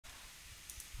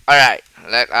Alright,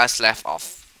 let us left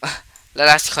off. Let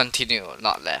us continue,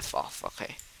 not left off.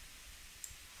 Okay.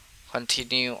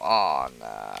 Continue on.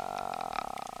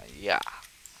 Yeah.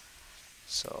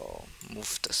 So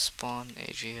move the spawn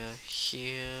area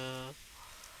here.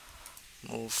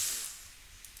 Move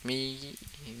me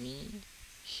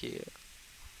here.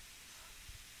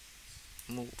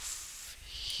 Move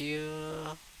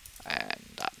here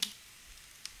and done.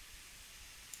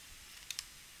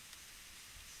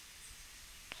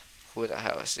 Who the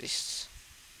hell is this?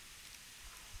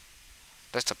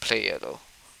 That's a player though.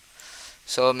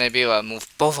 So maybe we'll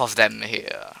move both of them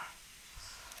here.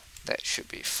 That should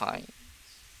be fine.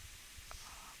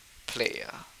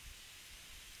 Player.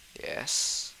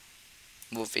 Yes.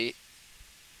 Move it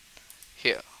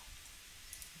here.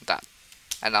 Done.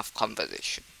 Enough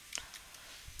conversation.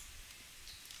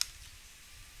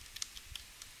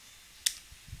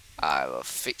 I will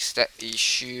fix that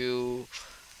issue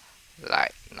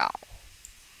like now.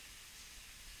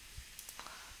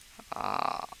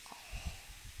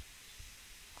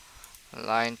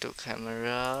 Align to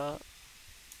camera.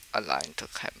 Align to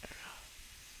camera.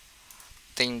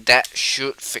 Think that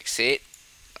should fix it.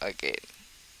 Again.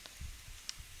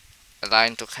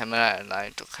 Align to camera,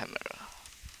 align to camera.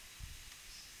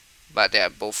 But they are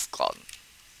both gone.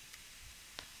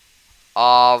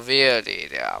 Obviously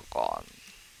they are gone.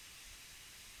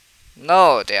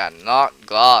 No, they are not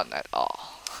gone at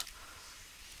all.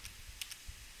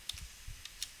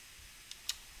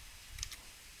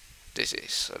 This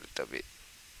is a little bit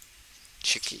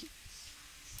tricky.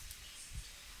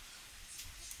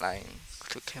 Align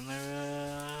to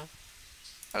camera.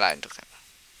 Align to camera.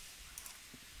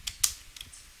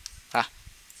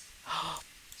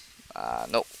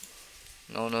 No.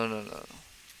 No.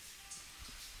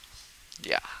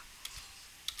 Yeah.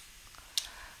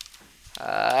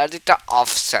 A little off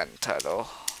center though.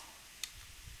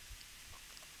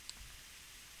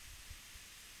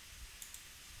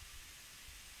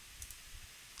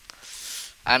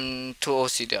 I'm too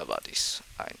OCD about this.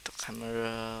 Align to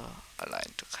camera.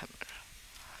 Align to camera.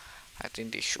 I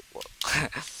think this should work.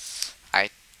 I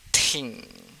think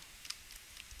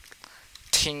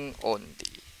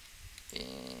only.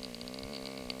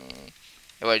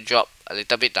 It will drop a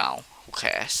little bit down. Who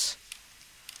cares?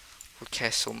 Who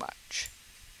cares so much?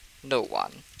 No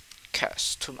one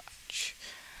cares too much.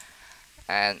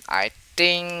 And I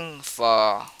think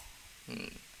for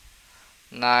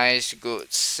nice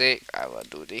good sake, I will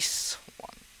do this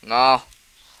one. No.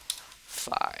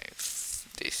 5.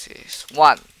 This is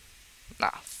 1.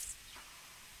 Now.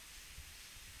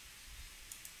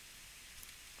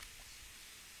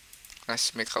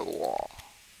 Let's make a wall.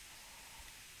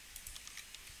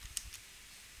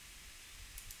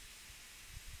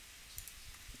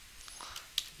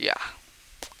 Yeah.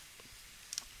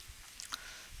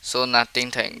 So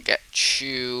nothing can get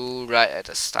you right at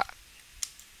the start.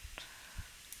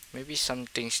 Maybe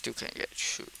something still can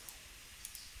get you.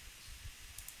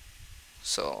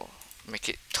 So make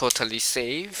it totally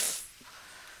safe.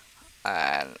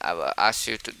 And I will ask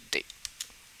you to dig.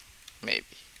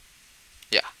 Maybe.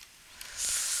 Yeah.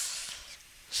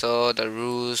 So the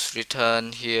rules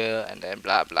return here and then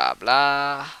blah blah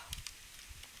blah.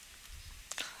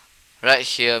 Right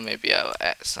here maybe I will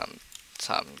add some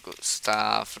good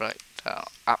stuff right down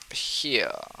up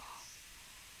here.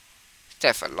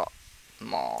 There's a lot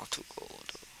more to go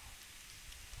though.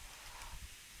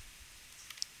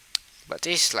 But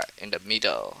this is like in the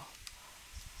middle.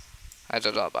 I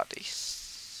don't know about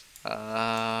this.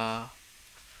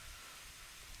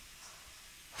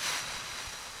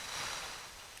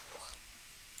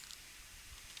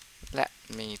 Let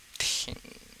me think.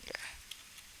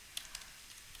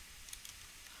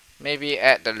 Maybe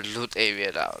add the loot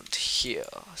area down here.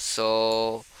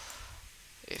 So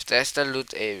if that's the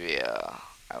loot area,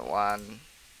 I want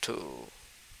to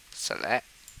select.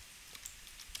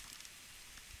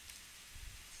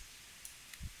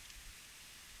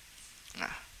 No.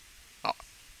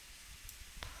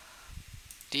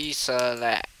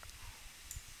 Deselect.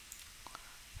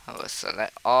 I will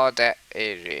select all that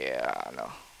area.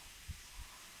 No.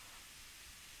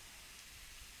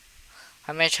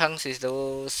 How many chunks is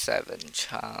those? 7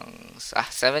 chunks.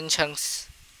 7 chunks.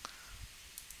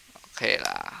 Okay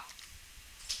lah.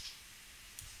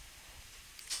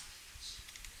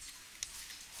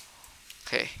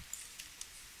 Okay.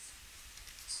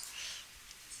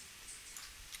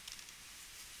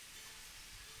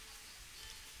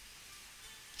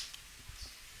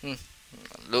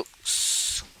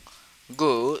 Looks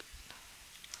good.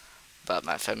 But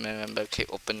my family member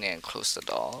keep opening and close the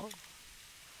door.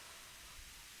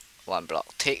 1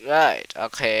 block tick, right?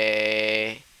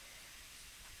 Okay.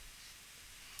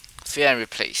 Fill and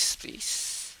replace,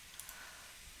 please.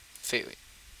 Fill it.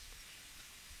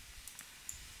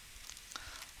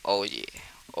 Oh yeah,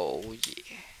 oh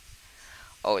yeah,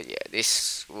 oh yeah,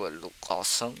 this will look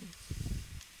awesome.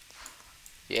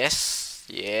 Yes,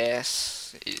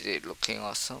 yes, is it looking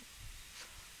awesome?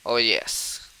 Oh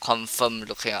yes, confirm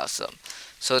looking awesome.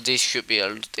 So this should be a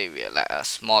loot area, like a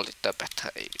small little better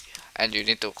area. And you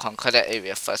need to conquer that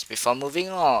area first before moving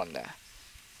on.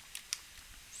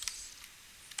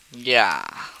 Yeah,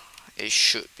 it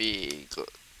should be good.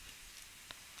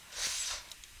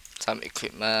 Some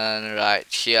equipment right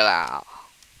here now.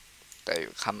 There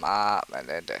you come up, and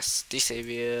then there's this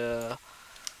area,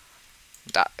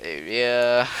 that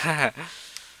area,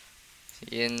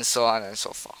 and so on and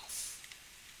so forth.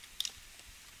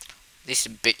 This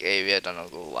big area don't know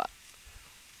go what.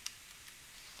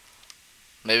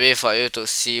 Maybe for you to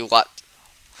see what,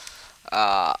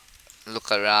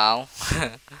 look around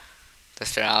the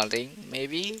surrounding,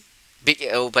 maybe big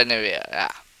open area,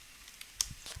 yeah,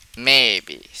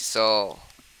 maybe. So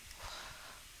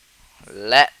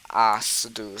let us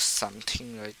do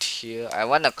something right here. I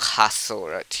want a castle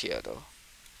right here though.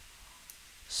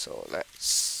 So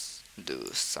let's do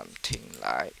something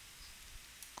like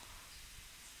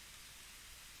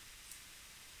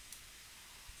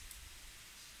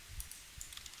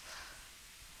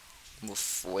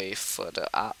move way further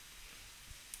up.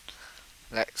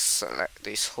 Let's select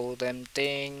this whole damn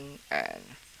thing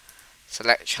and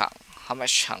select chunk. How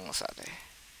much chunks are there?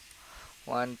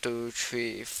 1, 2,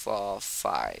 3, 4,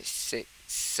 5, 6,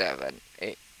 7,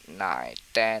 8, 9,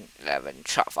 10, 11,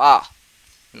 12. Ah,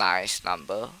 nice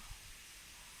number.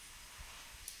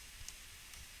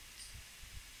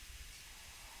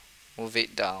 Move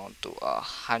it down to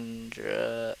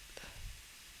 199.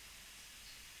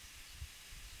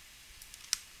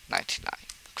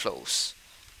 Close.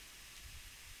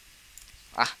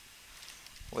 Ah,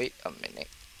 wait a minute.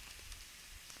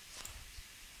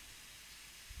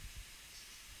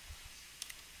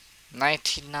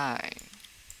 $99.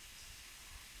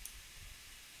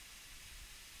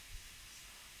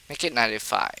 Make it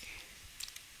 95.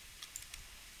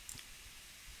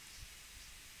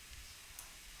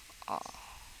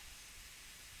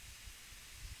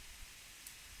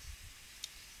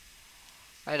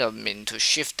 I don't mean to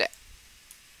shift that.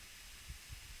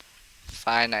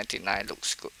 599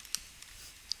 looks good.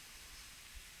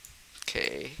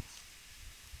 Okay.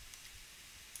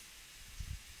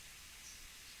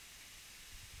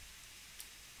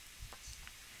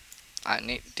 I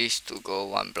need this to go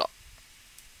one block.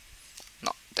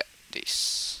 Not that,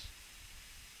 this.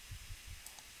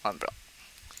 One block.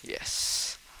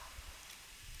 Yes.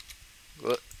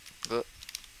 Good, good.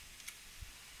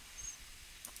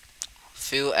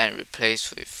 Fill and replace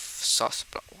with source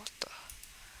block water.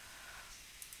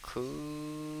 Cool.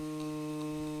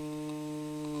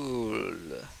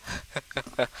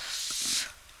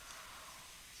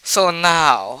 So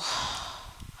now,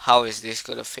 how is this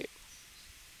gonna feel?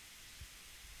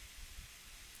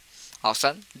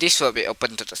 Awesome. This will be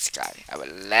open to the sky. I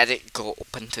will let it go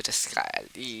open to the sky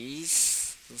at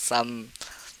least. Some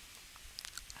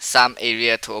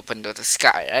area to open to the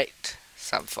sky, right?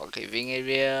 Some forgiving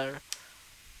area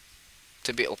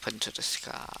to be open to the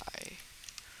sky.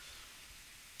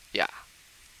 Yeah.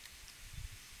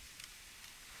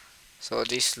 So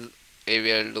this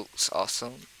area looks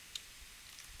awesome.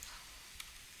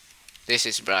 This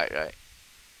is bright, right?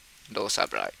 Those are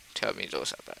bright. Tell me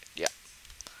those are bright. Yeah.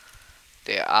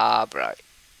 They are bright.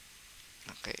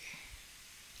 Okay.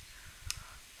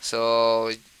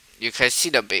 So you can see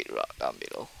the bedrock down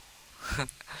below.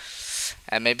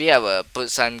 And maybe I will put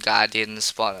some guardian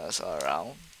spawners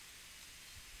around.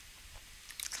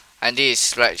 And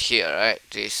this right here, right?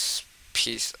 This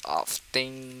piece of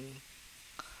thing.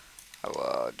 I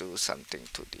will do something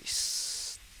to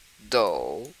this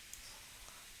though.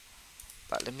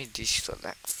 But let me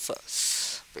deselect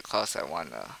first because I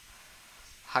want a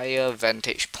higher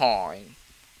vantage point.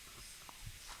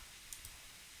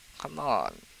 Come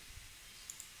on.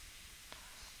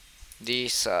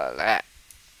 Deselect.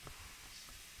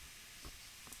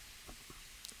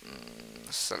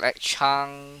 Select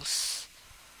chunks.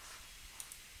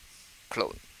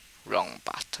 Clone. Wrong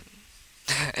button.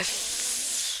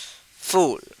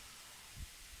 Full.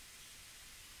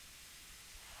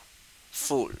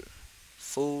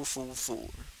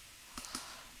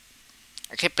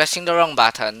 I keep pressing the wrong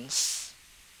buttons.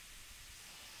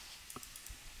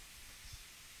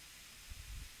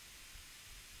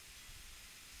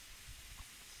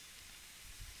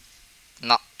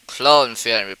 Not clone,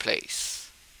 fill and replace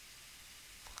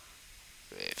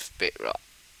with bedrock.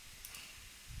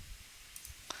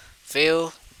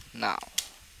 Fill, Now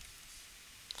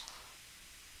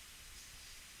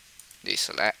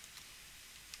deselect.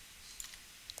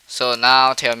 So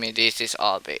now tell me this is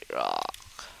all bedrock.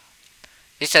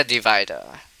 It's a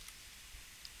divider.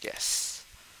 Yes.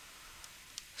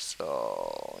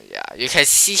 So yeah, you can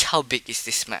see how big is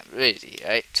this map really,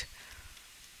 right?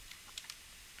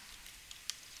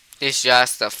 It's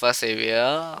just the first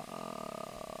area.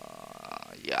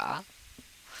 Yeah.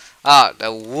 Ah,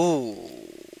 the wool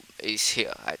is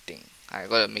here. I think I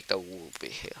gotta make the wool be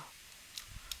here.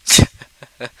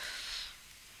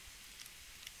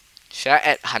 Should I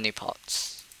add honey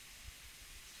pots?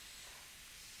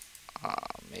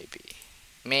 Maybe.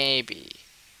 Maybe.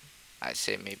 I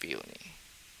say maybe only.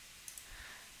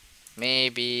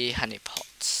 Maybe honey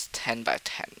pots. 10 by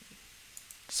 10.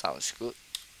 Sounds good.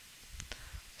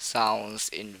 Sounds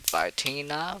inviting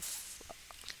enough.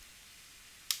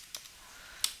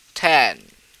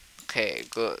 10. Okay,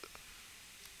 good.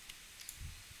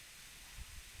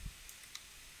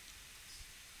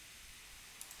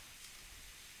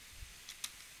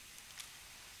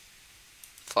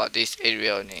 For this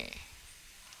area only.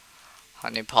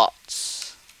 Honey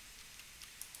pots.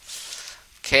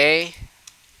 Okay.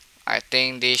 I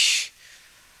think this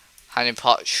honey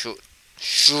pot should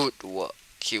work.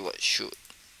 Keyword should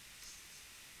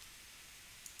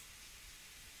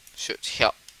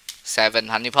help. 7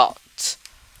 honey pots.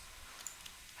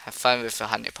 Have fun with the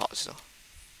honey pots though.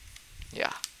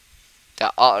 Yeah,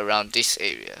 they're all around this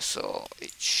area, so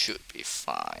it should be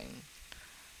fine.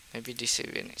 Maybe this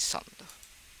area needs some though.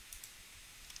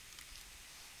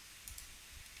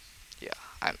 Yeah,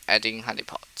 I'm adding honey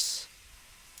pots.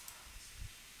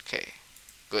 Okay,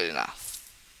 good enough.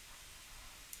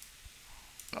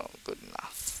 No, good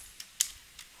enough.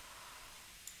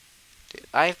 Did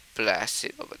I blast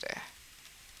it over there?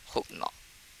 Hope not.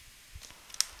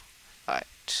 Right.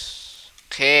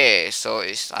 Okay, so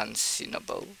it's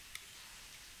unseenable.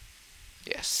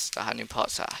 Yes, the honey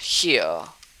pots are here.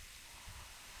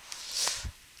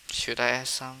 Should I add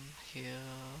some here?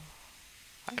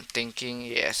 I'm thinking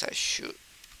yes, I should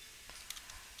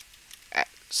add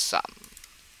some.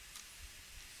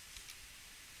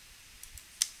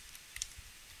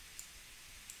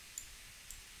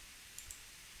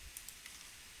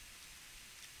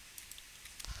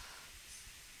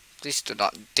 Please do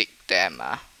not dig them.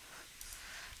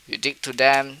 You dig to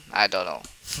them, I don't know.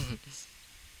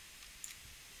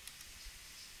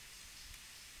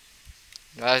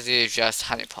 This is just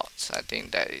honey pots. I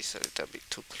think that is a little bit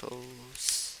too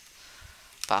close.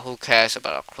 But who cares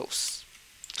about a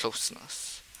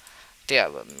closeness? I think I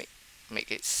will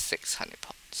make it 6 honey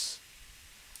pots.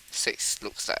 6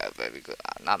 looks like a very good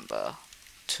number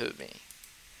to me.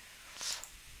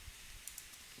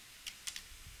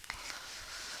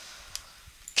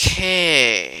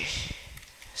 Okay,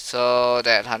 so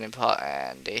that honey pot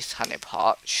and this honey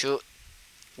pot should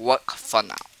work for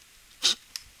now.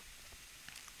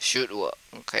 Should work.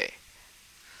 Okay.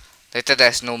 Later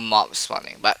there's no mob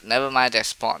spawning, but never mind,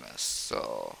 there's spawners.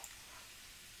 So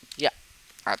yeah,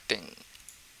 I think.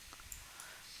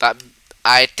 But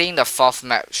I think the 4th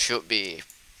map should be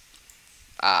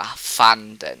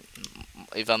fun than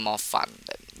even more fun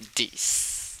than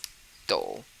this,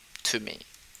 though, to me.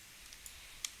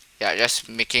 Yeah, just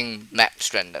making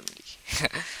maps randomly.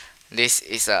 This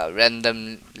is a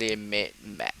randomly made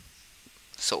map,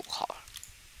 so called.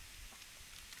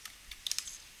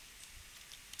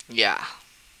 Yeah,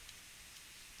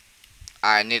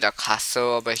 I need a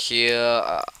castle over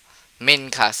here, main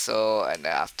castle, and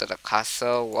then after the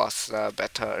castle was the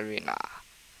battle arena,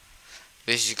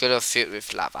 which is gonna fill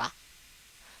with lava.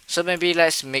 So maybe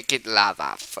let's make it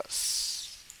lava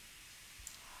first.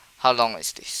 How long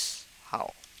is this?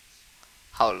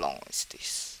 How long is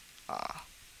this?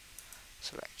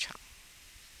 Select chunk.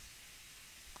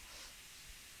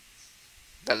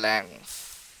 The length.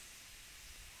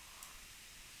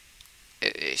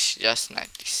 It is just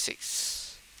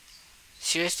 96.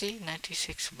 Seriously?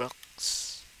 96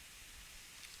 blocks?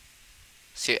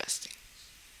 Seriously?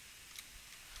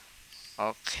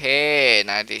 Okay,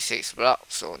 96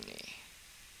 blocks only.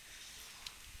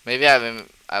 Maybe I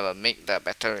will make the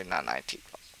battle arena 90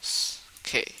 blocks.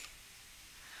 Okay.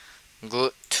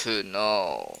 Good to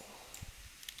know.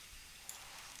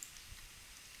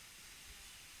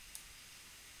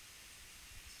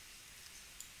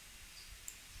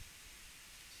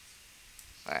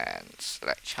 And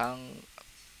select chunk.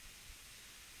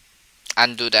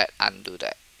 Undo that.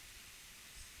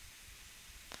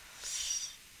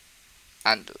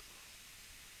 Undo.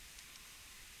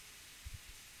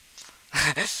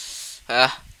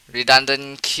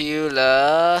 Redundant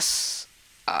killers.